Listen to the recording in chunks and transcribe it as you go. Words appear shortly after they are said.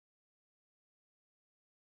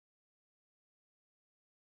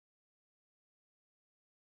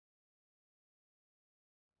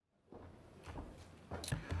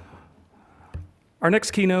Our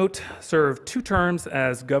next keynote served 2 terms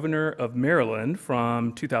as governor of Maryland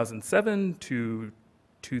from 2007 to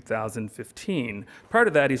 2015. Prior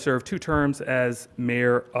to that, he served 2 terms as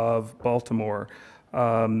mayor of Baltimore.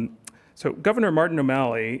 So Governor Martin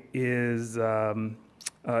O'Malley is,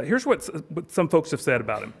 here's what some folks have said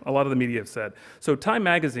about him. A lot of the media have said. So Time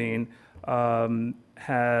Magazine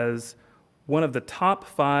has one of the top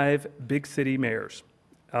 5 big city mayors.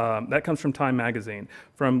 That comes from Time Magazine.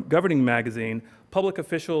 From Governing Magazine, Public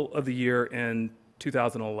Official of the Year in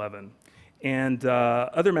 2011. And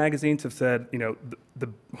other magazines have said, you know,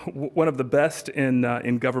 one of the best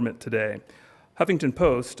in government today. Huffington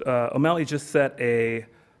Post, O'Malley just set a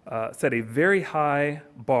very high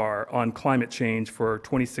bar on climate change for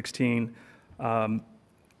 2016.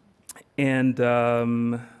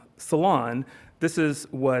 Salon, this is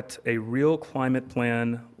what a real climate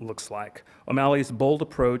plan looks like. O'Malley's bold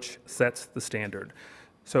approach sets the standard.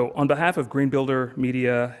 So on behalf of Green Builder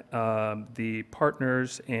Media, the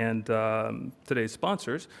partners, and today's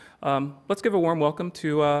sponsors, let's give a warm welcome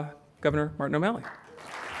to Governor Martin O'Malley.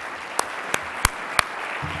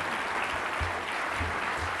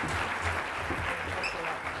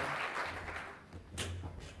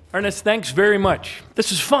 Ernest, thanks very much.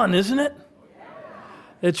 This is fun, isn't it?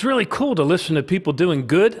 It's really cool to listen to people doing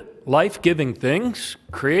good, life-giving things,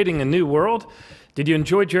 creating a new world. Did you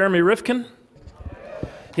enjoy Jeremy Rifkin?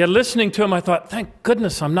 Yeah, listening to him, I thought, thank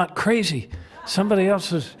goodness I'm not crazy. Somebody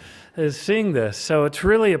else is seeing this. So it's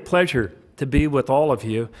really a pleasure to be with all of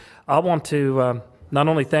you. I want to not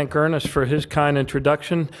only thank Ernest for his kind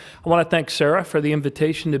introduction, I want to thank Sarah for the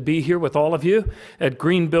invitation to be here with all of you at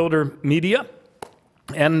Green Builder Media.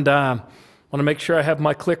 And I want to make sure I have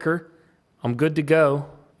my clicker. I'm good to go.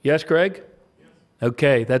 Yes, Greg? Yes.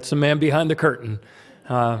 Okay, that's the man behind the curtain.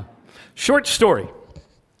 Short story.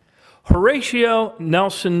 Horatio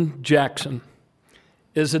Nelson Jackson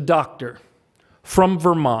is a doctor from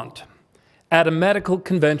Vermont at a medical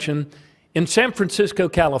convention in San Francisco,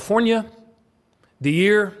 California. The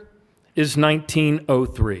year is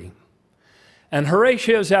 1903. And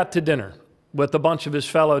Horatio's out to dinner with a bunch of his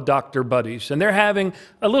fellow doctor buddies, and they're having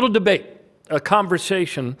a little debate, a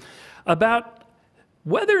conversation about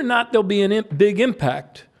whether or not there'll be a big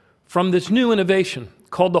impact from this new innovation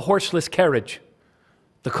called the horseless carriage,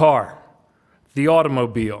 the car, the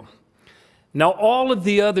automobile. Now, all of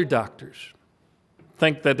the other doctors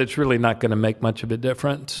think that it's really not going to make much of a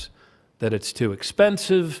difference, that it's too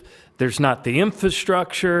expensive, there's not the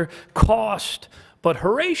infrastructure, cost, but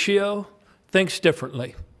Horatio thinks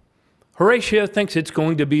differently. Horatio thinks it's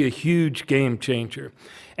going to be a huge game changer,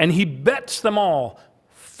 and he bets them all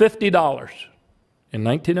 $50 in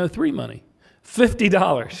 1903 money,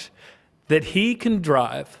 $50 that he can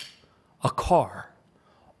drive a car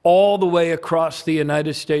all the way across the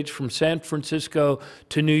United States from San Francisco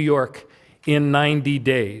to New York in 90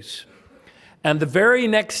 days. And the very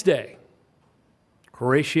next day,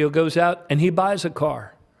 Horatio goes out and he buys a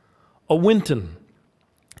car, a Winton.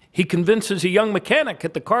 He convinces a young mechanic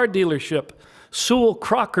at the car dealership, Sewell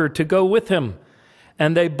Crocker, to go with him,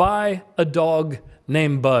 and they buy a dog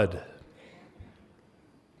named Bud.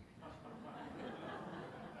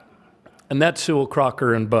 And that's Sewell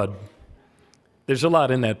Crocker and Bud. There's a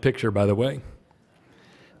lot in that picture, by the way.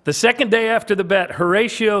 The second day after the bet,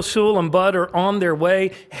 Horatio, Sewell, and Bud are on their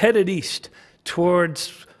way, headed east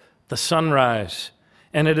towards the sunrise.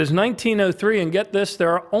 And it is 1903, and get this,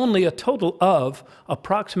 there are only a total of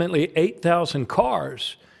approximately 8,000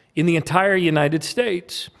 cars in the entire United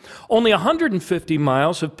States. Only 150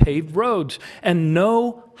 miles of paved roads, and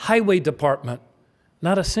no highway department,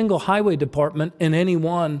 not a single highway department in any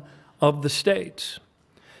one of the states.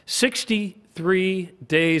 63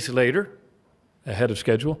 days later, ahead of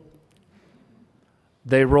schedule,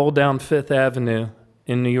 they roll down Fifth Avenue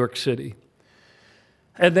in New York City.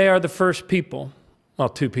 And they are the first people, well,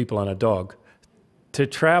 2 people and a dog, to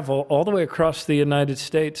travel all the way across the United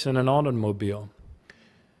States in an automobile.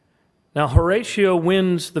 Now, Horatio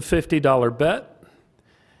wins the $50 bet,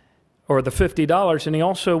 or the $50, and he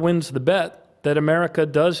also wins the bet that America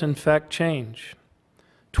does in fact change.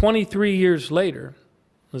 23 years later,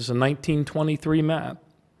 this is a 1923 map,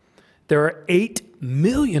 there are 8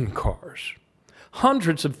 million cars,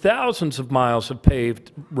 hundreds of thousands of miles of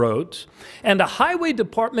paved roads, and a highway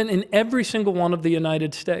department in every single one of the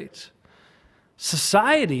United States.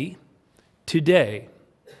 Society today,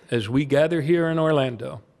 as we gather here in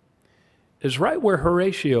Orlando, is right where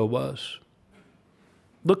Horatio was,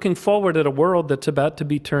 looking forward at a world that's about to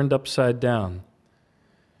be turned upside down.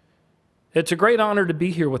 It's a great honor to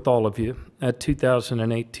be here with all of you at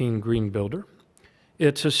 2018 Green Builder.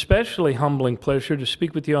 it's especially humbling pleasure to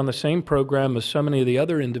speak with you on the same program as so many of the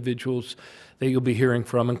other individuals that you'll be hearing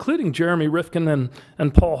from, including Jeremy Rifkin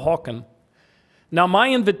and Paul Hawken. Now, my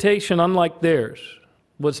invitation, unlike theirs,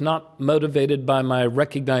 was not motivated by my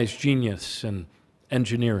recognized genius in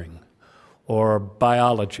engineering or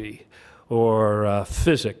biology or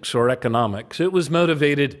physics or economics. It was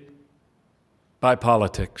motivated by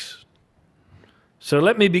politics. So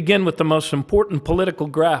let me begin with the most important political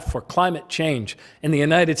graph for climate change in the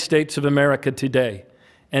United States of America today,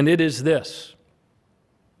 and it is this: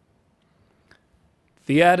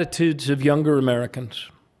 the attitudes of younger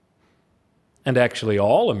Americans, and actually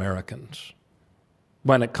all Americans,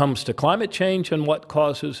 when it comes to climate change and what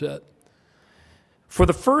causes it. For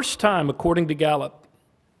the first time, according to Gallup,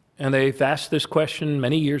 and they've asked this question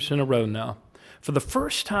many years in a row now, for the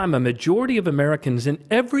first time, a majority of Americans in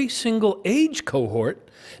every single age cohort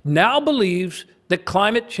now believes that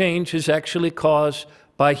climate change is actually caused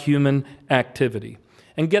by human activity.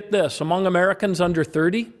 And get this, among Americans under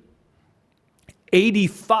 30,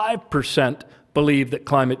 85% believe that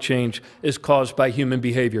climate change is caused by human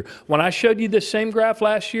behavior. When I showed you this same graph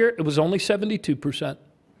last year, it was only 72%.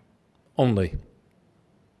 Only.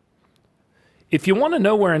 If you want to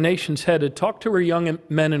know where a nation's headed, talk to our young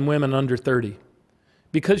men and women under 30,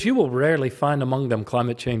 because you will rarely find among them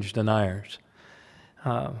climate change deniers.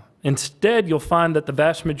 Instead, you'll find that the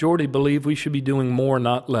vast majority believe we should be doing more,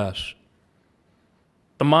 not less.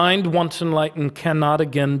 The mind, once enlightened, cannot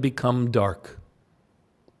again become dark.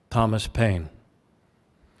 Thomas Paine.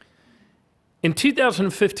 In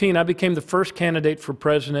 2015, I became the first candidate for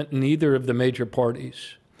president in either of the major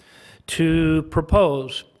parties to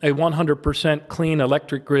propose a 100% clean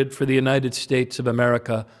electric grid for the United States of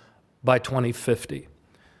America by 2050.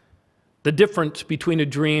 The difference between a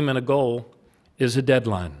dream and a goal is a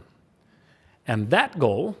deadline. And that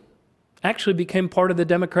goal actually became part of the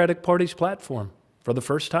Democratic Party's platform for the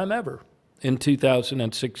first time ever in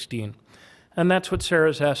 2016. And that's what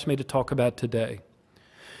Sarah's asked me to talk about today.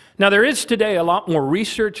 Now, there is today a lot more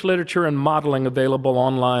research, literature, and modeling available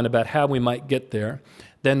online about how we might get there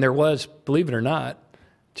than there was, believe it or not,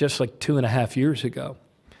 just like 2.5 years ago.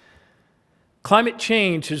 Climate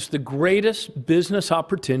change is the greatest business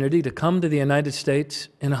opportunity to come to the United States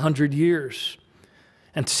in 100 years.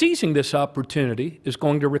 And seizing this opportunity is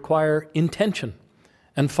going to require intention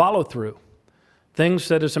and follow-through. Things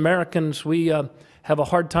that as Americans we have a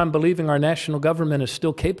hard time believing our national government is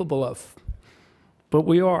still capable of. But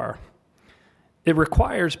we are. It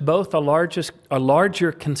requires both a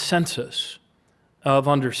larger consensus of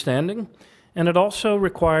understanding, and it also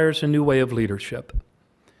requires a new way of leadership.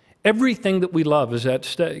 Everything that we love is at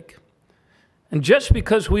stake. And just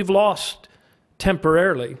because we've lost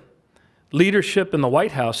temporarily leadership in the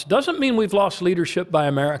White House doesn't mean we've lost leadership by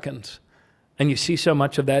Americans. And you see so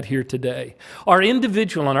much of that here today. Our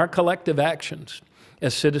individual and our collective actions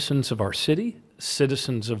as citizens of our city,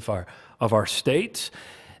 citizens of our states,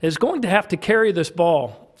 is going to have to carry this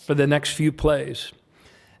ball for the next few plays.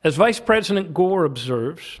 As Vice President Gore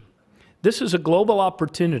observes, this is a global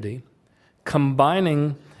opportunity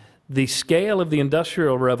combining the scale of the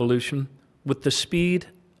Industrial Revolution with the speed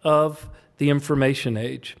of the information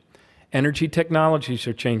age. Energy technologies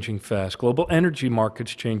are changing fast, global energy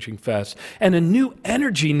markets changing fast, and a new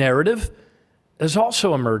energy narrative is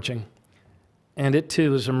also emerging, and it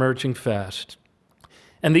too is emerging fast.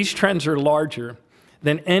 And these trends are larger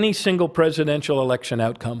than any single presidential election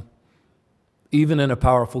outcome, even in a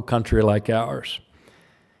powerful country like ours.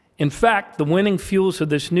 In fact, the winning fuels of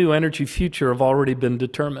this new energy future have already been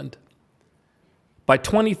determined. By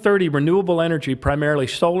 2030, renewable energy, primarily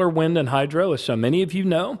solar, wind, and hydro, as so many of you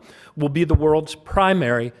know, will be the world's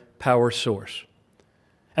primary power source.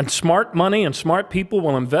 And smart money and smart people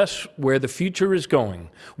will invest where the future is going,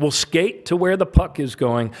 will skate to where the puck is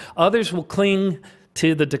going. Others will cling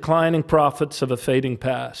to the declining profits of a fading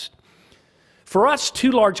past. For us,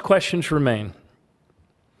 two large questions remain.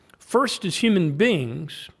 First, as human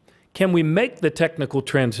beings, can we make the technical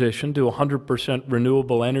transition to 100%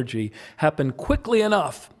 renewable energy happen quickly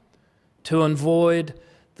enough to avoid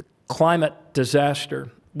the climate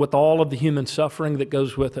disaster with all of the human suffering that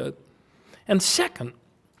goes with it? And second,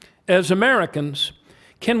 as Americans,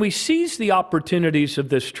 can we seize the opportunities of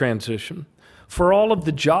this transition for all of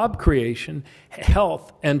the job creation,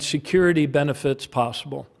 health, and security benefits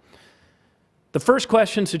possible? The first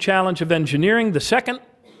question is a challenge of engineering. The second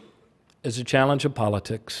is a challenge of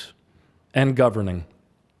politics and governing.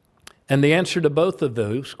 And the answer to both of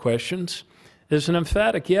those questions is an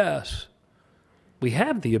emphatic yes. We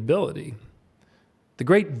have the ability. The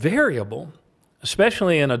great variable,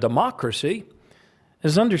 especially in a democracy,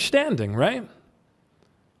 is understanding, right?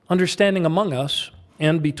 understanding among us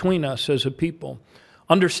and between us as a people,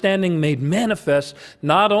 understanding made manifest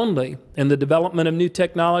not only in the development of new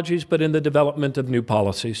technologies, but in the development of new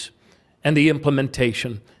policies and the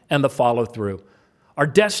implementation and the follow-through. Our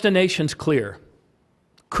destination's clear.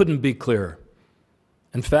 Couldn't be clearer.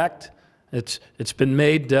 In fact, it's been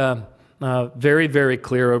made very, very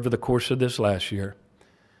clear over the course of this last year.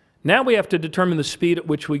 Now we have to determine the speed at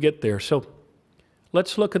which we get there. So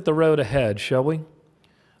let's look at the road ahead, shall we?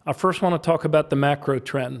 I first want to talk about the macro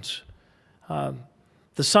trends.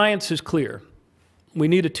 The science is clear. We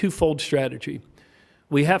need a twofold strategy.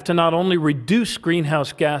 We have to not only reduce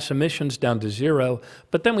greenhouse gas emissions down to zero,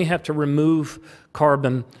 but then we have to remove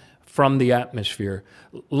carbon from the atmosphere.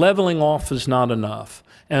 Leveling off is not enough.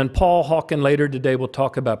 And Paul Hawken later today will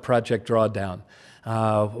talk about Project Drawdown.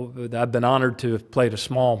 I've been honored to have played a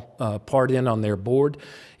small part on their board.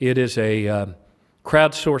 It is a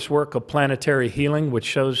crowdsourced work of planetary healing, which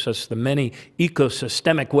shows us the many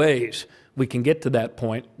ecosystemic ways we can get to that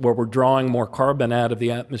point where we're drawing more carbon out of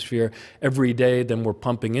the atmosphere every day than we're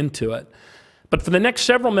pumping into it. But for the next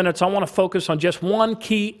several minutes, I want to focus on just one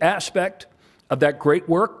key aspect of that great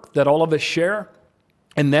work that all of us share,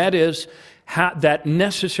 and that is that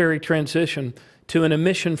necessary transition to an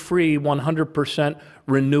emission-free, 100%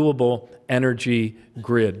 renewable energy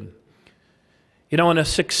grid. You know, in a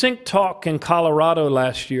succinct talk in Colorado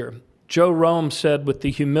last year, Joe Rome said, with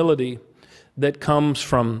the humility that comes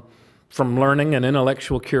from learning and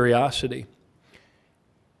intellectual curiosity,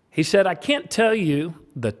 he said, I can't tell you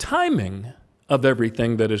the timing of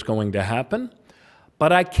everything that is going to happen,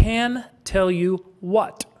 but I can tell you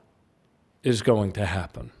what is going to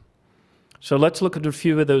happen. So let's look at a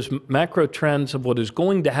few of those macro trends of what is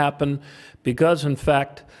going to happen, because in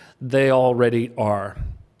fact, they already are.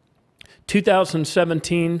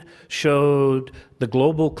 2017 showed the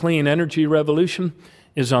global clean energy revolution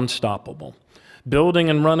is unstoppable. Building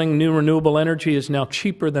and running new renewable energy is now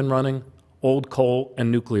cheaper than running old coal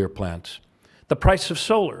and nuclear plants. The price of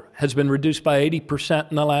solar has been reduced by 80%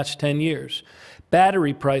 in the last 10 years.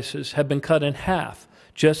 Battery prices have been cut in half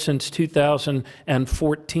just since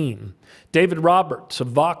 2014. David Roberts of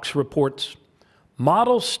Vox reports,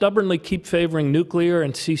 models stubbornly keep favoring nuclear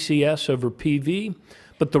and CCS over PV,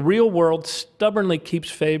 but the real world stubbornly keeps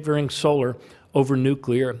favoring solar over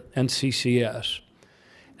nuclear and CCS.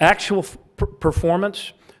 Actual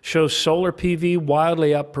performance shows solar PV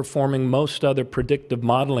wildly outperforming most other predictive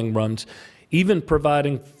modeling runs, even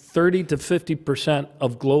providing 30 to 50%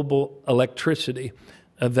 of global electricity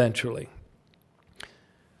eventually.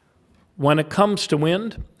 When it comes to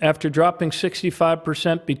wind, after dropping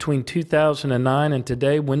 65% between 2009 and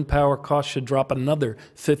today, wind power costs should drop another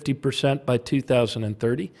 50% by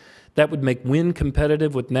 2030. That would make wind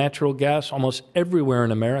competitive with natural gas almost everywhere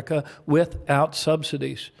in America without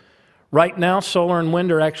subsidies. Right now, solar and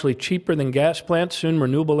wind are actually cheaper than gas plants. Soon,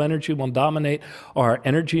 renewable energy will dominate our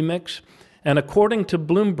energy mix. And according to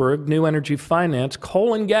Bloomberg New Energy Finance,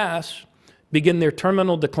 coal and gas begin their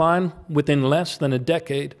terminal decline within less than a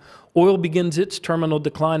decade. Oil begins its terminal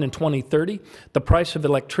decline in 2030. The price of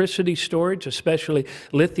electricity storage, especially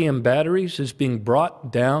lithium batteries, is being brought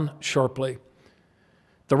down sharply.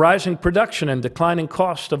 The rising production and declining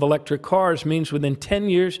cost of electric cars means within 10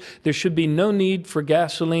 years, there should be no need for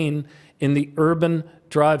gasoline in the urban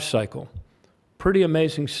drive cycle. Pretty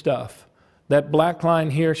amazing stuff. That black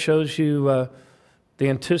line here shows you the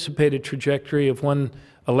anticipated trajectory of when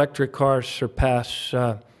electric cars surpass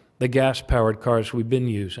the gas-powered cars we've been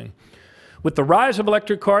using. With the rise of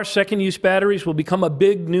electric cars, second-use batteries will become a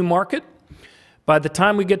big new market. By the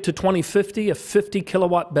time we get to 2050, a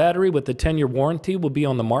 50-kilowatt battery with a 10-year warranty will be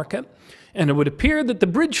on the market, and it would appear that the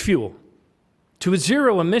bridge fuel to a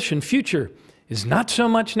zero-emission future is not so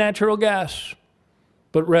much natural gas,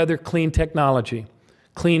 but rather clean technology,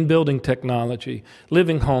 clean building technology,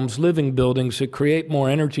 living homes, living buildings that create more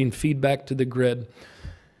energy and feedback to the grid.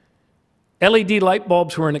 LED light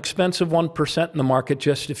bulbs were an expensive 1% in the market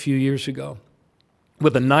just a few years ago.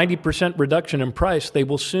 With a 90% reduction in price, they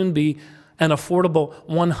will soon be an affordable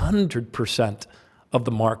 100% of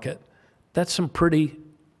the market. That's some pretty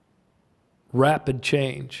rapid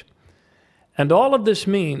change. And all of this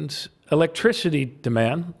means electricity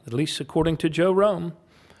demand, at least according to Joe Rome,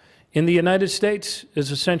 in the United States is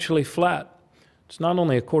essentially flat. It's not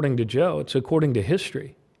only according to Joe, it's according to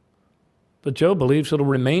history. But Joe believes it'll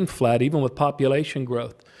remain flat even with population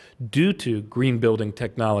growth due to green building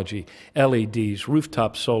technology, LEDs,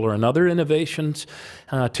 rooftop solar, and other innovations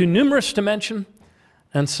too numerous to mention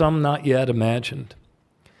and some not yet imagined.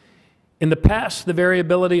 In the past, the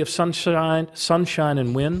variability of sunshine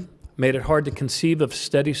and wind made it hard to conceive of a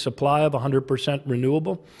steady supply of 100%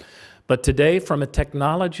 renewable. But today, from a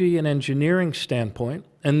technology and engineering standpoint,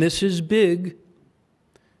 and this is big,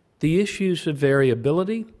 the issues of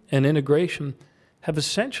variability and integration have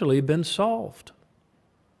essentially been solved.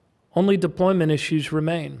 Only deployment issues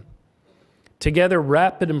remain. Together,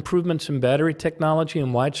 rapid improvements in battery technology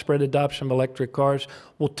and widespread adoption of electric cars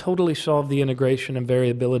will totally solve the integration and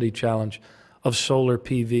variability challenge of solar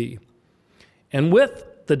PV. And with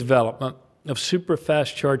the development of super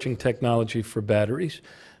fast charging technology for batteries,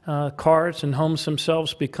 cars and homes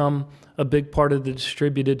themselves become a big part of the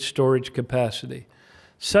distributed storage capacity,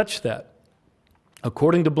 such that,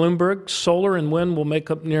 according to Bloomberg, solar and wind will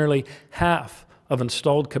make up nearly half of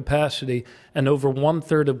installed capacity and over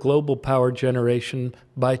 1/3 of global power generation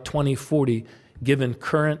by 2040, given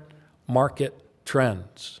current market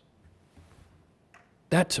trends.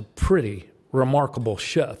 That's a pretty remarkable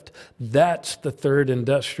shift. That's the third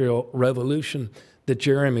industrial revolution that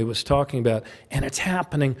Jeremy was talking about, and it's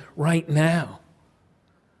happening right now.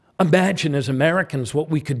 Imagine as Americans what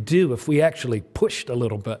we could do if we actually pushed a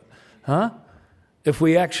little bit, huh? If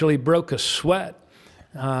we actually broke a sweat.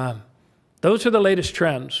 Those are the latest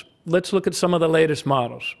trends. Let's look at some of the latest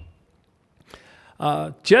models.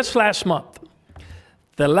 Just last month,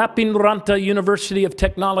 the Lappeenranta University of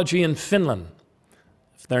Technology in Finland,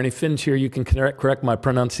 if there are any Finns here, you can correct my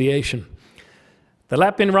pronunciation. The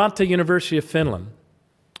Lappeenranta University of Finland,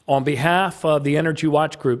 on behalf of the Energy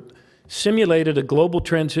Watch Group, simulated a global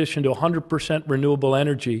transition to 100% renewable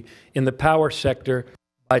energy in the power sector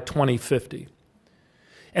by 2050.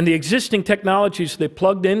 And the existing technologies they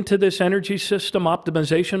plugged into this energy system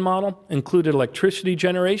optimization model included electricity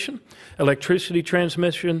generation, electricity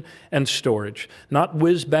transmission, and storage. Not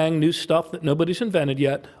whiz-bang new stuff that nobody's invented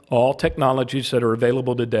yet, all technologies that are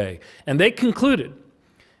available today. And they concluded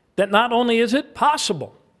that not only is it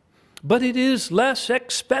possible, but it is less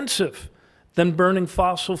expensive than burning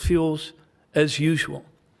fossil fuels as usual.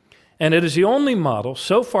 And it is the only model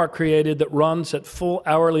so far created that runs at full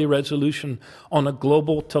hourly resolution on a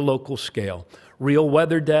global to local scale. Real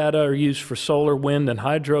weather data are used for solar, wind, and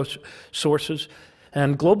hydro sources.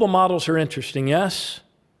 And global models are interesting, yes,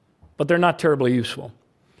 but they're not terribly useful.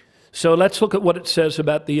 So let's look at what it says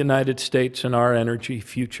about the United States and our energy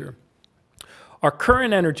future. Our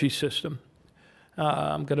current energy system,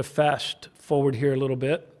 I'm going to fast forward here a little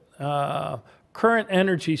bit. Current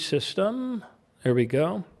energy system, there we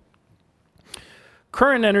go.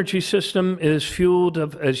 Current energy system is fueled,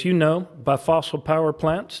 as you know, by fossil power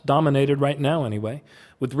plants, dominated right now anyway,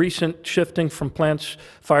 with recent shifting from plants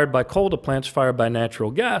fired by coal to plants fired by natural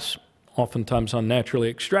gas, oftentimes unnaturally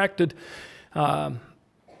extracted.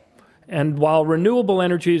 And while renewable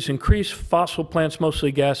energy has increased, fossil plants,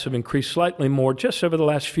 mostly gas, have increased slightly more just over the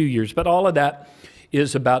last few years. But all of that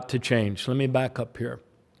is about to change. Let me back up here.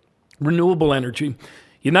 Renewable energy.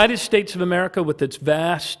 United States of America, with its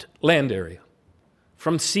vast land area,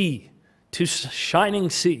 from sea to shining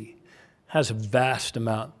sea, has a vast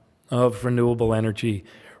amount of renewable energy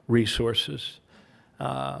resources.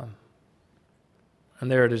 And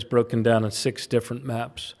there it is broken down in 6 different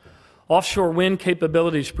maps. Offshore wind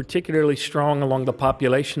capability is particularly strong along the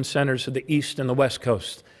population centers of the East and the West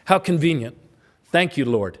Coast. How convenient. Thank you,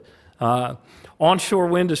 Lord. Onshore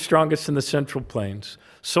wind is strongest in the Central Plains.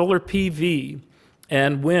 Solar PV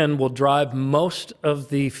and wind will drive most of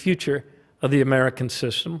the future of the American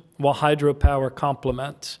system, while hydropower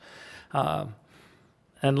complements. And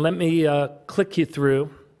let me click you through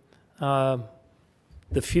the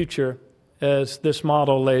future as this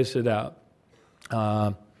model lays it out.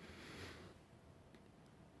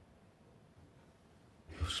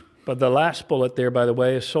 But the last bullet there, by the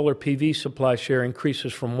way, is solar PV supply share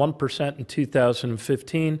increases from 1% in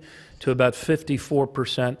 2015 to about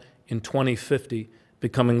 54% in 2050,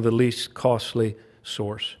 becoming the least costly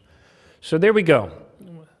source. So there we go.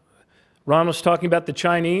 Ron was talking about the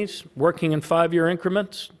Chinese working in 5-year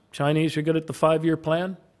increments. Chinese are good at the 5-year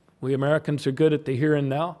plan. We Americans are good at the here and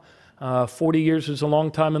now. 40 years is a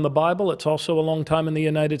long time in the Bible. It's also a long time in the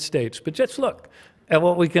United States. But just look at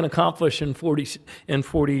what we can accomplish in 40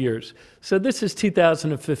 years. So this is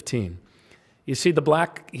 2015. You see the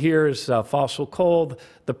black here is fossil coal.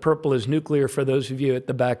 The purple is nuclear for those of you at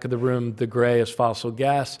the back of the room. The gray is fossil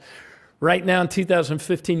gas. Right now in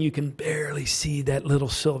 2015, you can barely see that little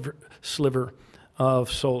sliver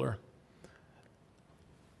of solar.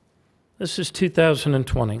 This is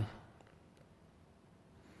 2020,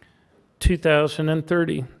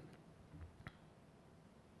 2030,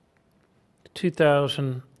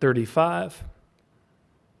 2035,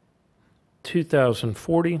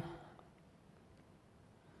 2040,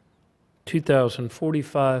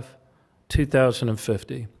 2045,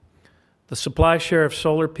 2050. The supply share of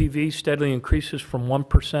solar PV steadily increases from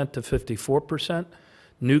 1% to 54%.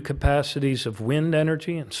 New capacities of wind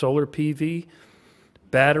energy and solar PV,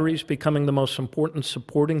 batteries becoming the most important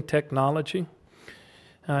supporting technology,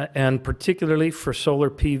 and particularly for solar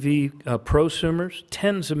PV prosumers,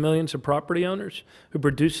 tens of millions of property owners who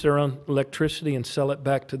produce their own electricity and sell it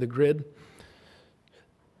back to the grid.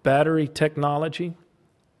 Battery technology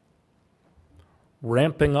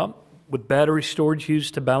ramping up with battery storage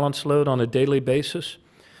used to balance load on a daily basis.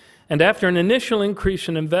 And after an initial increase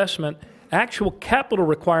in investment, actual capital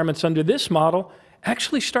requirements under this model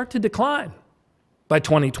actually start to decline by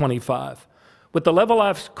 2025, with the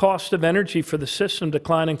levelized cost of energy for the system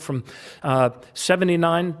declining from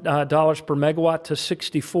 $79 per megawatt to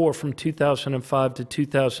 $64 from 2005 to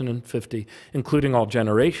 2050, including all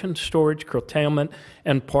generation, storage, curtailment,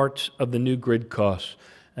 and parts of the new grid costs.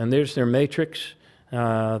 And there's their matrix.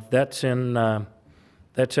 That's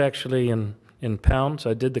actually in pounds.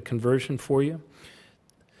 I did the conversion for you.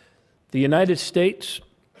 The United States,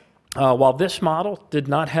 while this model did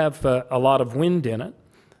not have a lot of wind in it,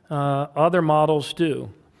 other models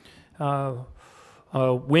do.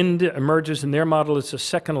 Wind emerges in their model as the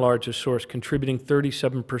second largest source, contributing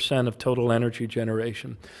 37% of total energy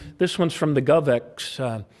generation. This one's from the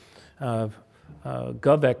GovX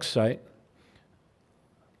site.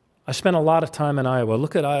 I spent a lot of time in Iowa.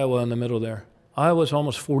 Look at Iowa in the middle there. Iowa's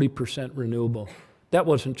almost 40% renewable. That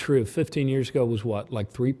wasn't true. 15 years ago was what,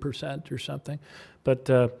 like 3% or something? But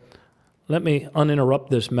let me uninterrupt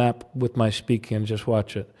this map with my speaking and just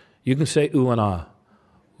watch it. You can say ooh and ah.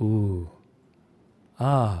 Ooh.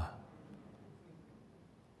 Ah.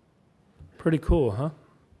 Pretty cool, huh?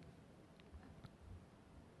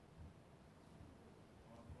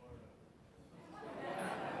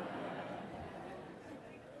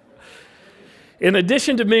 In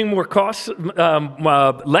addition to being more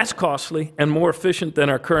less costly and more efficient than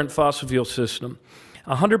our current fossil fuel system,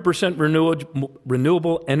 100%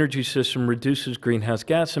 renewable energy system reduces greenhouse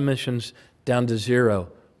gas emissions down to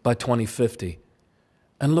 0 by 2050.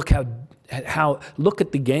 And look look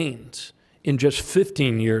at the gains in just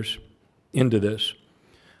 15 years into this.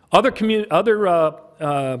 Other computer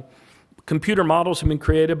models have been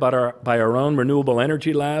created by our own renewable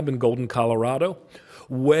energy lab in Golden, Colorado.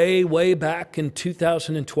 Way back in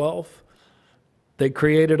 2012, they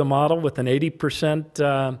created a model with an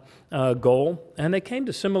 80% goal, and they came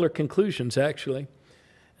to similar conclusions, actually,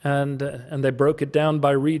 and they broke it down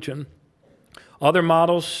by region. Other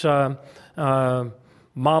models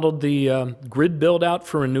modeled the grid build-out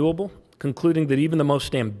for renewable, concluding that even the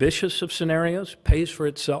most ambitious of scenarios pays for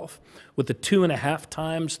itself with the 2.5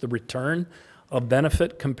 times the return of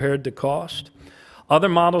benefit compared to cost. Other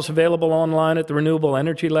models available online at the Renewable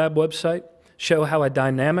Energy Lab website show how a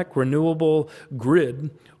dynamic renewable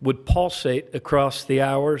grid would pulsate across the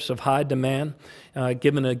hours of high demand,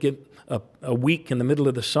 given a week in the middle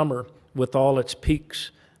of the summer with all its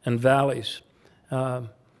peaks and valleys.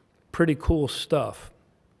 Pretty cool stuff.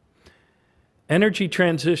 Energy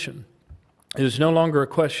transition is no longer a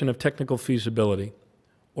question of technical feasibility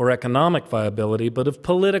or economic viability, but of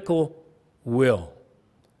political will.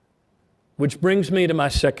 Which brings me to my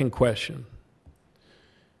second question.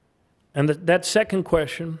 And that second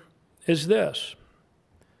question is this.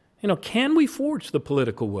 Can we forge the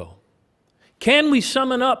political will? Can we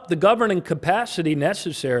summon up the governing capacity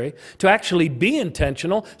necessary to actually be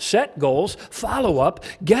intentional, set goals, follow up,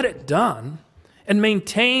 get it done, and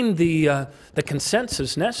maintain the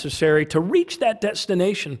consensus necessary to reach that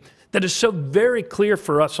destination that is so very clear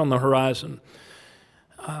for us on the horizon?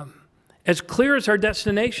 As clear as our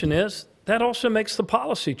destination is, that also makes the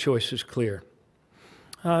policy choices clear.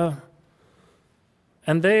 And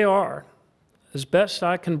they are, as best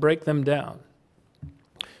I can break them down,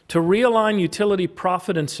 to realign utility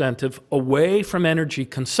profit incentive away from energy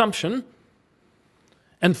consumption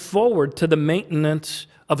and forward to the maintenance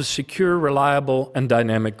of a secure, reliable, and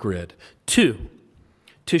dynamic grid. 2,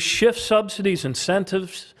 to shift subsidies,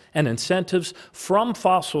 incentives from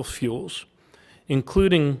fossil fuels,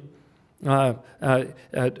 including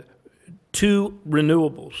to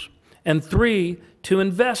renewables. And 3, to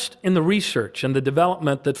invest in the research and the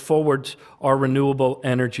development that forwards our renewable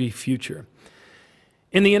energy future.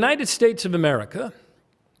 In the United States of America,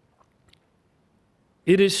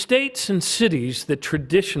 it is states and cities that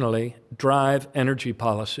traditionally drive energy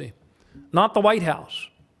policy, not the White House.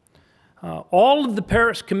 All of the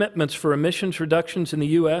Paris commitments for emissions reductions in the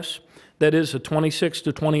U.S., that is a 26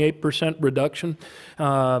 to 28% reduction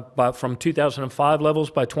from 2005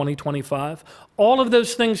 levels by 2025. All of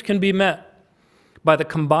those things can be met by the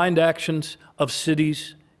combined actions of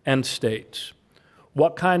cities and states.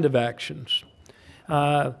 What kind of actions?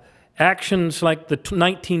 Actions like the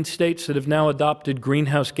 19 states that have now adopted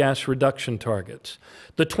greenhouse gas reduction targets,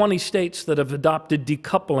 the 20 states that have adopted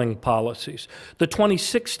decoupling policies, the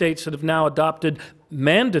 26 states that have now adopted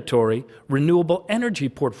mandatory renewable energy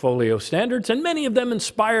portfolio standards, and many of them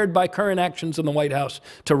inspired by current actions in the White House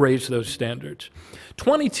to raise those standards.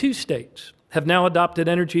 22 states have now adopted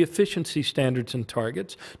energy efficiency standards and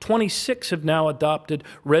targets. 26 have now adopted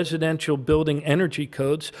residential building energy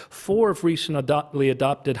codes. 4 have recently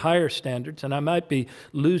adopted higher standards, and I might be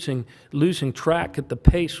losing track at the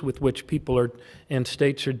pace with which people and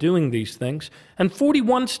states are doing these things. And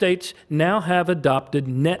 41 states now have adopted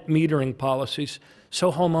net metering policies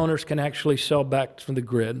so homeowners can actually sell back to the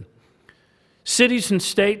grid. Cities and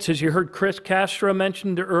states, as you heard Chris Castro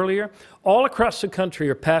mentioned earlier, all across the country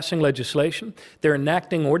are passing legislation. They're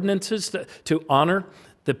enacting ordinances to honor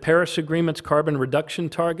the Paris Agreement's carbon reduction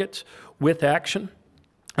targets with action.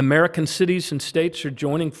 American cities and states are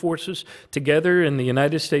joining forces together in the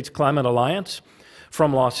United States Climate Alliance,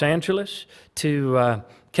 from Los Angeles to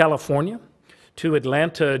California, to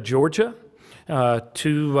Atlanta, Georgia,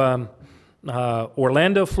 to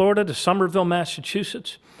Orlando, Florida, to Somerville,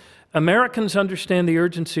 Massachusetts. Americans understand the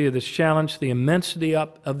urgency of this challenge, the immensity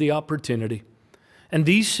of the opportunity. And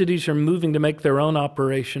these cities are moving to make their own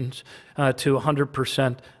operations to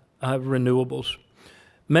 100% renewables.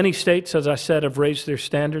 Many states, as I said, have raised their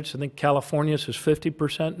standards. I think California's is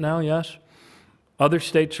 50% now, yes? Other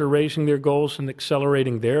states are raising their goals and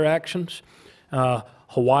accelerating their actions.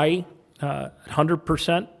 Hawaii,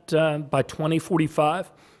 100% by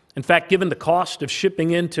 2045. In fact, given the cost of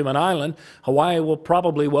shipping into an island, Hawaii will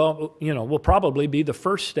probably, be the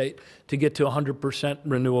first state to get to 100%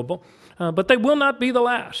 renewable, but they will not be the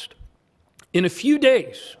last. In a few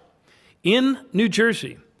days, in New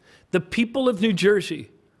Jersey, the people of New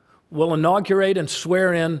Jersey will inaugurate and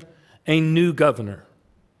swear in a new governor.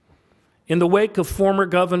 In the wake of former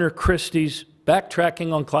Governor Christie's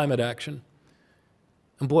backtracking on climate action,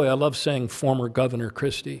 and boy, I love saying former Governor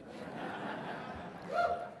Christie,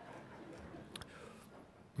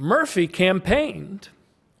 Murphy campaigned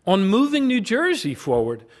on moving New Jersey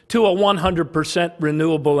forward to a 100%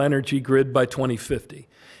 renewable energy grid by 2050.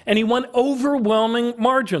 And he won overwhelming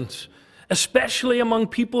margins, especially among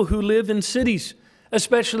people who live in cities,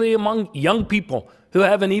 especially among young people who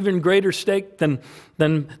have an even greater stake than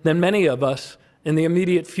many of us in the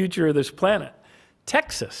immediate future of this planet.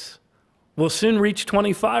 Texas will soon reach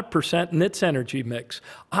 25% in its energy mix.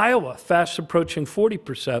 Iowa, fast approaching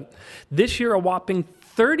 40%. This year, a whopping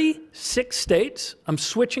 36 states, I'm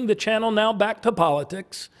switching the channel now back to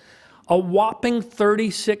politics, a whopping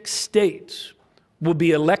 36 states will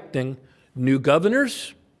be electing new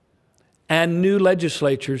governors and new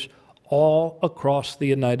legislatures all across the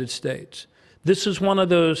United States. This is one of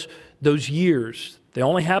those years. They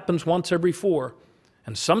only happens once every 4,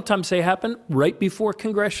 and sometimes they happen right before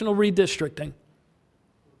congressional redistricting.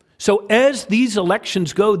 So as these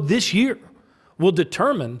elections go this year, will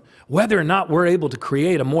determine whether or not we're able to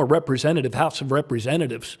create a more representative House of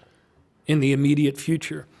Representatives in the immediate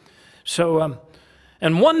future. So,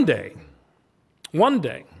 and one day,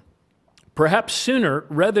 perhaps sooner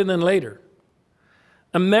rather than later,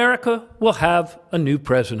 America will have a new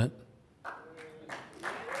president.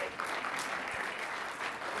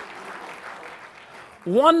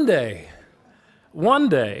 One day,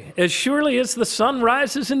 as surely as the sun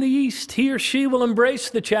rises in the east, he or she will embrace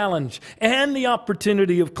the challenge and the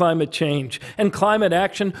opportunity of climate change and climate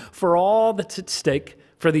action for all that's at stake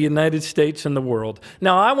for the United States and the world.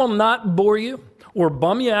 Now, I will not bore you or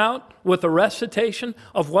bum you out with a recitation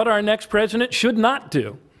of what our next president should not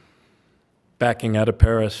do. Backing out of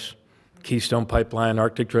Paris, Keystone Pipeline,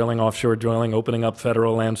 Arctic drilling, offshore drilling, opening up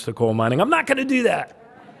federal lands to coal mining. I'm not going to do that.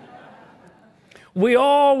 We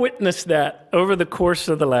all witnessed that over the course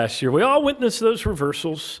of the last year. We all witnessed those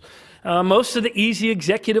reversals. Most of the easy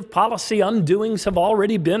executive policy undoings have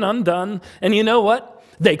already been undone. And you know what?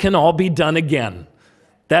 They can all be done again.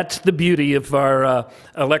 That's the beauty of our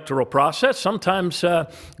electoral process. Sometimes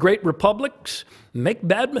great republics make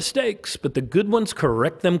bad mistakes, but the good ones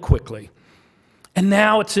correct them quickly. And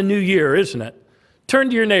now it's a new year, isn't it? Turn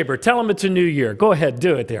to your neighbor. Tell them it's a new year. Go ahead.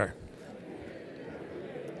 Do it there.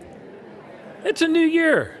 It's a new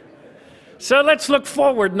year. So let's look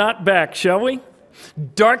forward, not back, shall we?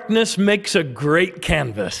 Darkness makes a great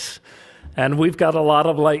canvas, and we've got a lot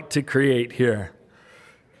of light to create here.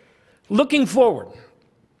 Looking forward,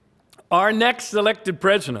 our next elected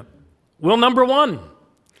president will, number one,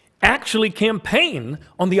 actually campaign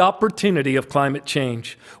on the opportunity of climate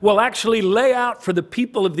change. We'll actually lay out for the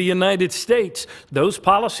people of the United States those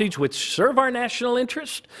policies which serve our national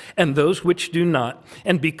interest and those which do not.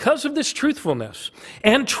 And because of this truthfulness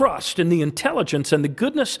and trust in the intelligence and the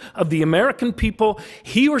goodness of the American people,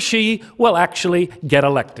 he or she will actually get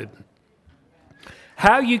elected.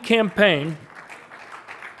 How you campaign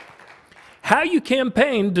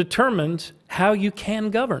determines how you can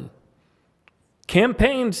govern.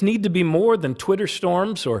 Campaigns need to be more than Twitter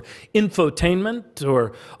storms or infotainment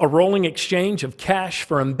or a rolling exchange of cash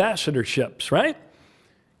for ambassadorships, right?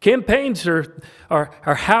 Campaigns are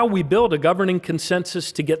how we build a governing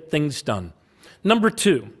consensus to get things done. Number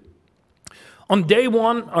two, on day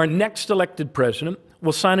one, our next elected president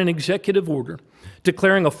will sign an executive order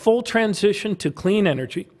declaring a full transition to clean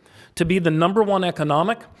energy to be the #1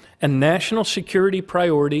 economic and national security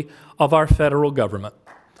priority of our federal government.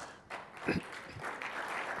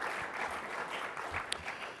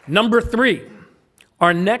 Number three,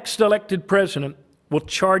 our next elected president will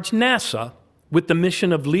charge NASA with the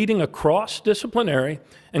mission of leading a cross-disciplinary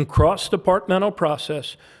and cross-departmental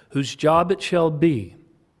process whose job it shall be,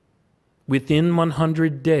 within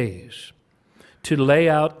 100 days, to lay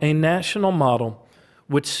out a national model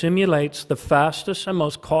which simulates the fastest and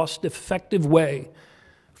most cost-effective way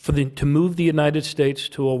to move the United States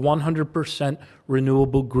to a 100%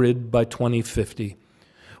 renewable grid by 2050.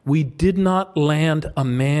 We did not land a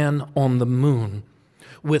man on the moon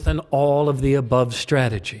with an all-of-the-above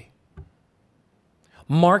strategy.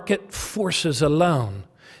 Market forces alone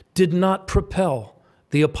did not propel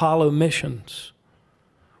the Apollo missions.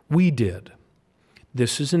 We did.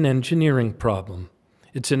 This is an engineering problem.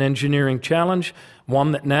 It's an engineering challenge,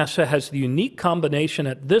 one that NASA has the unique combination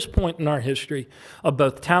at this point in our history of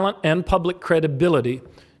both talent and public credibility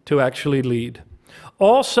to actually lead.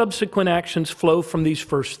 All subsequent actions flow from these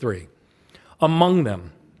first three. Among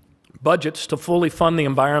them, budgets to fully fund the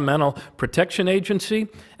Environmental Protection Agency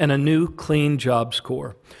and a new Clean Jobs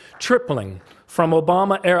Corps. Tripling from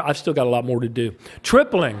Obama era, I've still got a lot more to do.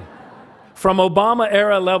 Tripling from Obama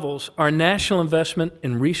era levels our national investment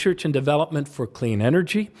in research and development for clean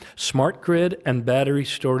energy, smart grid, and battery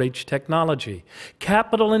storage technology.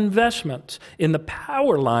 Capital investments in the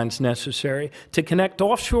power lines necessary to connect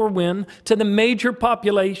offshore wind to the major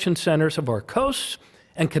population centers of our coasts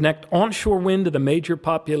and connect onshore wind to the major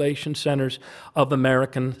population centers of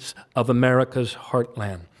America's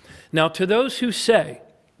heartland. Now, to those who say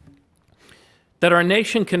that our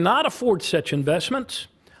nation cannot afford such investments,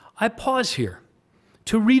 I pause here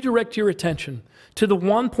to redirect your attention to the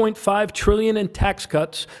 $1.5 trillion in tax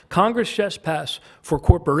cuts Congress just passed for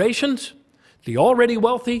corporations, the already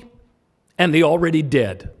wealthy, and the already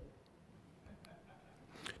dead.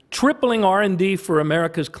 Tripling R&D for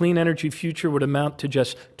America's clean energy future would amount to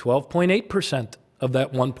just 12.8% of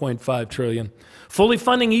that $1.5 trillion. Fully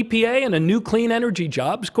funding EPA and a new Clean Energy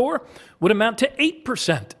Jobs Corps would amount to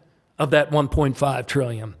 8% of that $1.5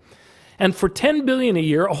 trillion. And for $10 billion a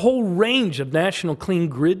year, a whole range of national clean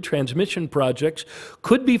grid transmission projects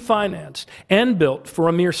could be financed and built for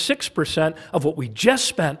a mere 6% of what we just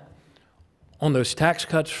spent on those tax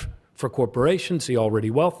cuts for corporations, the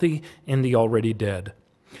already wealthy, and the already dead.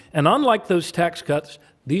 And unlike those tax cuts,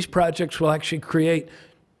 these projects will actually create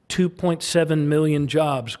 2.7 million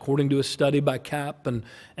jobs, according to a study by CAP and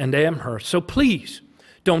Amherst. So please,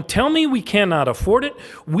 don't tell me we cannot afford it.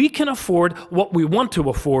 We can afford what we want to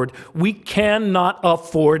afford. We cannot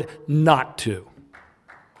afford not to.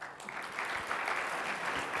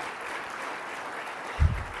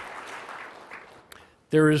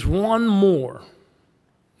 There is one more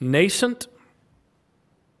nascent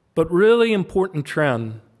but really important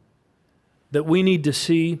trend that we need to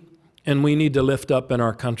see and we need to lift up in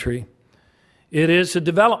our country. It is a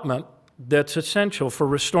development that's essential for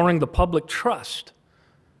restoring the public trust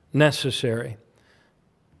necessary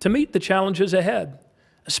to meet the challenges ahead,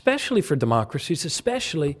 especially for democracies,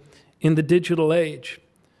 especially in the digital age.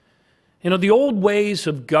 You know, the old ways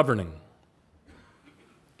of governing,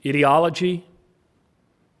 ideology,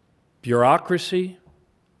 bureaucracy,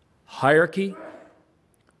 hierarchy,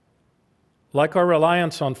 like our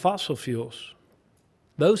reliance on fossil fuels,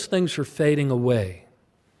 those things are fading away.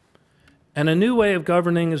 And a new way of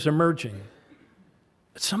governing is emerging.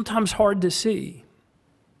 It's sometimes hard to see.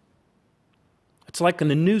 It's like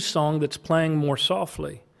in a new song that's playing more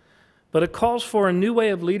softly, but it calls for a new way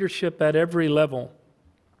of leadership at every level.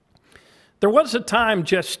 There was a time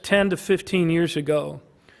just 10 to 15 years ago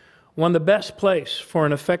when the best place for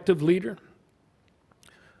an effective leader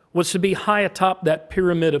was to be high atop that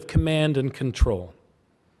pyramid of command and control.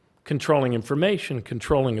 controlling information,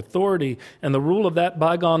 controlling authority, and the rule of that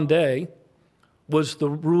bygone day was the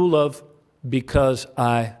rule of because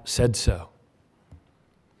I said so.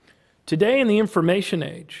 Today in the information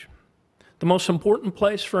age, the most important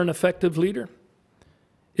place for an effective leader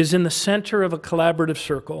is in the center of a collaborative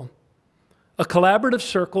circle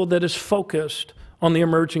that is focused on the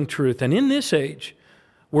emerging truth. And in this age,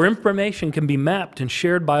 where information can be mapped and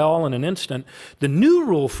shared by all in an instant, the new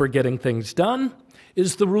rule for getting things done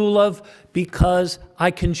is the rule of because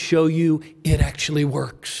I can show you it actually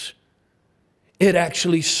works. It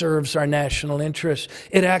actually serves our national interests.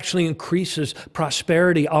 It actually increases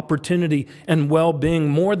prosperity, opportunity, and well-being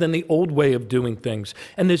more than the old way of doing things.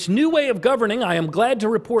 And this new way of governing, I am glad to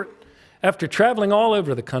report, after traveling all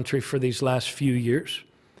over the country for these last few years,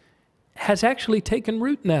 has actually taken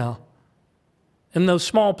root now in those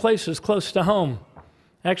small places close to home.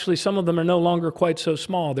 Actually, some of them are no longer quite so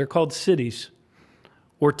small. They're called cities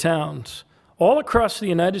or towns, all across the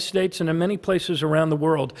United States and in many places around the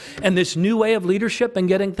world. And this new way of leadership and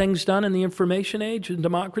getting things done in the information age and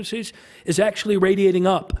democracies is actually radiating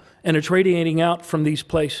up, and it's radiating out from these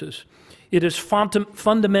places. It is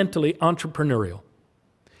fundamentally entrepreneurial.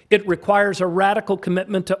 It requires a radical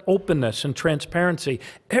commitment to openness and transparency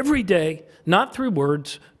every day, not through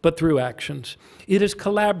words, but through actions. It is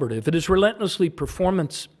collaborative. It is relentlessly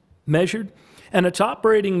performance measured, and its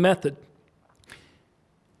operating method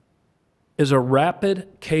is a rapid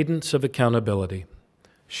cadence of accountability.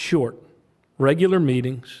 Short, regular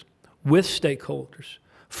meetings with stakeholders,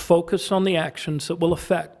 focus on the actions that will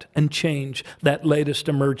affect and change that latest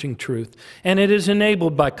emerging truth. And it is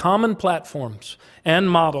enabled by common platforms and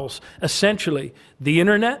models, essentially the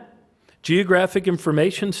internet, geographic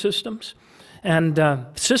information systems, and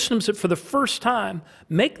systems that for the first time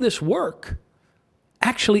make this work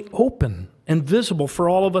actually open and visible for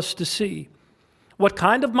all of us to see. What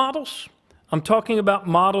kind of models? I'm talking about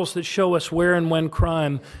models that show us where and when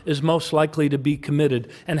crime is most likely to be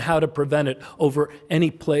committed and how to prevent it over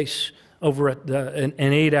any place over an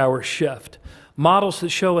 8-hour shift. Models that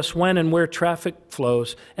show us when and where traffic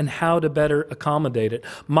flows and how to better accommodate it.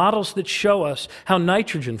 Models that show us how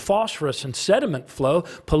nitrogen, phosphorus, and sediment flow.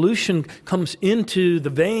 Pollution comes into the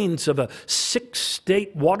veins of a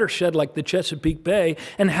 6-state watershed like the Chesapeake Bay,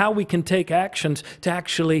 and how we can take actions to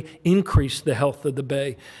actually increase the health of the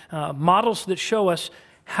bay. Models that show us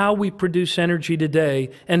how we produce energy today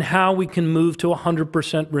and how we can move to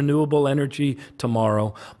 100% renewable energy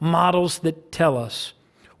tomorrow. Models that tell us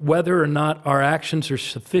whether or not our actions are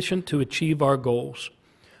sufficient to achieve our goals.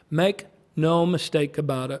 Make no mistake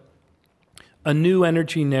about it. A new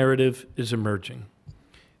energy narrative is emerging.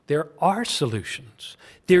 There are solutions.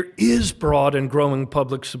 There is broad and growing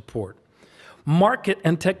public support. Market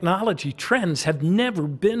and technology trends have never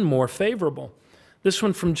been more favorable. This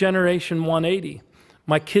one from Generation 180.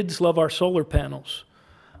 My kids love our solar panels.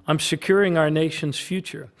 I'm securing our nation's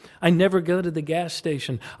future. I never go to the gas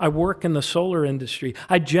station. I work in the solar industry.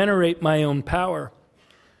 I generate my own power.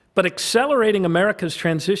 But accelerating America's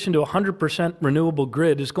transition to a 100% renewable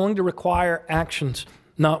grid is going to require actions,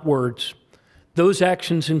 not words. Those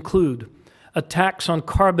actions include a tax on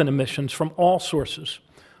carbon emissions from all sources,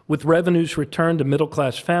 with revenues returned to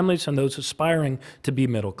middle-class families and those aspiring to be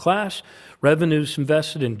middle class, revenues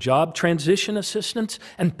invested in job transition assistance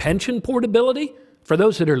and pension portability for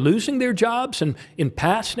those that are losing their jobs and in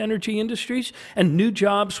past energy industries, and new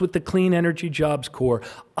jobs with the Clean Energy Jobs Corps.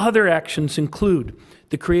 Other actions include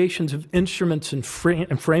the creations of instruments and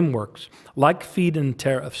frameworks like feed-in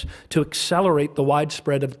tariffs to accelerate the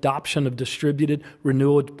widespread adoption of distributed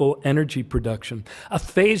renewable energy production, a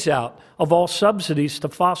phase-out of all subsidies to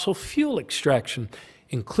fossil fuel extraction,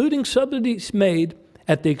 including subsidies made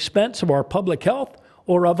at the expense of our public health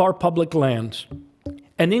or of our public lands,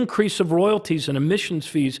 an increase of royalties and emissions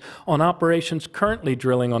fees on operations currently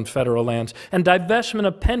drilling on federal lands, and divestment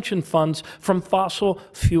of pension funds from fossil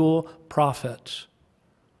fuel profits.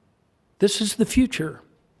 This is the future.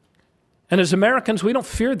 And as Americans, we don't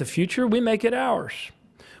fear the future, we make it ours.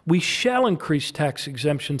 We shall increase tax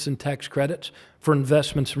exemptions and tax credits for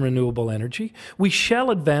investments in renewable energy. We shall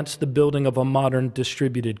advance the building of a modern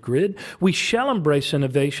distributed grid. We shall embrace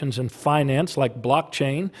innovations in finance like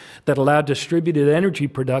blockchain that allow distributed energy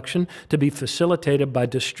production to be facilitated by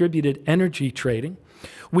distributed energy trading.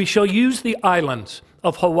 We shall use the islands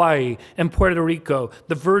of Hawaii and Puerto Rico,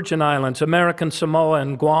 the Virgin Islands, American Samoa,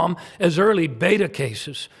 and Guam as early beta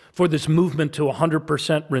cases for this movement to a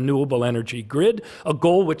 100% renewable energy grid, a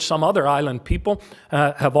goal which some other island people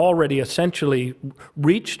have already essentially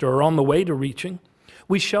reached or are on the way to reaching.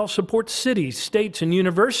 We shall support cities, states, and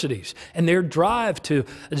universities and their drive to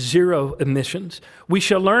zero emissions. We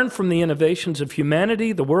shall learn from the innovations of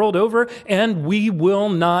humanity the world over, and we will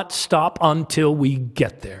not stop until we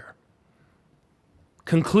get there.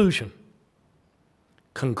 Conclusion.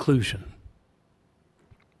 Conclusion.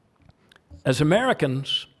 As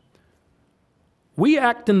Americans, we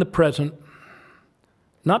act in the present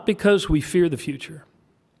not because we fear the future,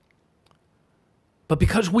 but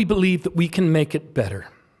because we believe that we can make it better.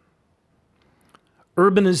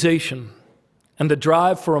 Urbanization and the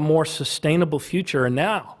drive for a more sustainable future are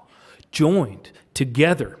now joined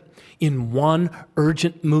together in one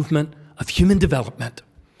urgent movement of human development.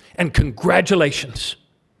 And congratulations,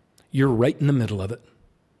 you're right in the middle of it.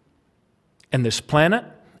 And this planet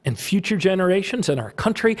and future generations and our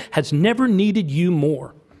country has never needed you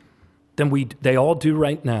more than they all do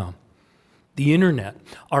right now. The internet,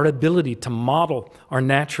 our ability to model our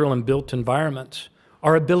natural and built environments,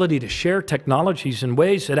 our ability to share technologies in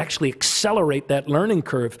ways that actually accelerate that learning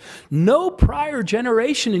curve. No prior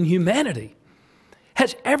generation in humanity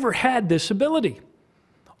has ever had this ability.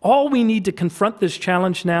 All we need to confront this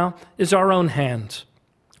challenge now is our own hands.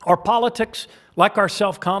 Our politics, like our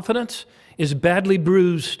self-confidence, is badly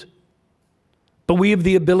bruised, but we have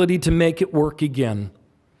the ability to make it work again.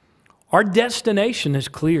 Our destination is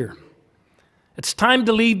clear. It's time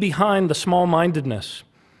to leave behind the small-mindedness,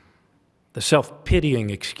 the self-pitying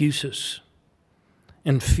excuses,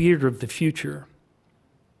 and fear of the future.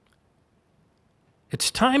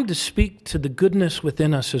 It's time to speak to the goodness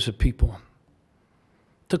within us as a people,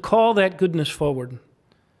 to call that goodness forward.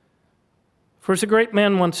 For as a great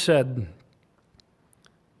man once said,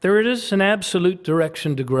 there is an absolute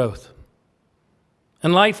direction to growth,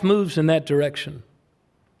 and life moves in that direction.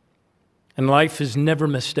 And life is never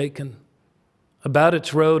mistaken about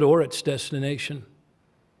its road or its destination.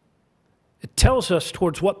 It tells us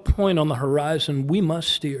towards what point on the horizon we must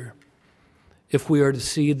steer if we are to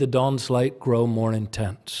see the dawn's light grow more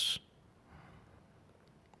intense.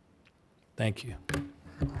 Thank you.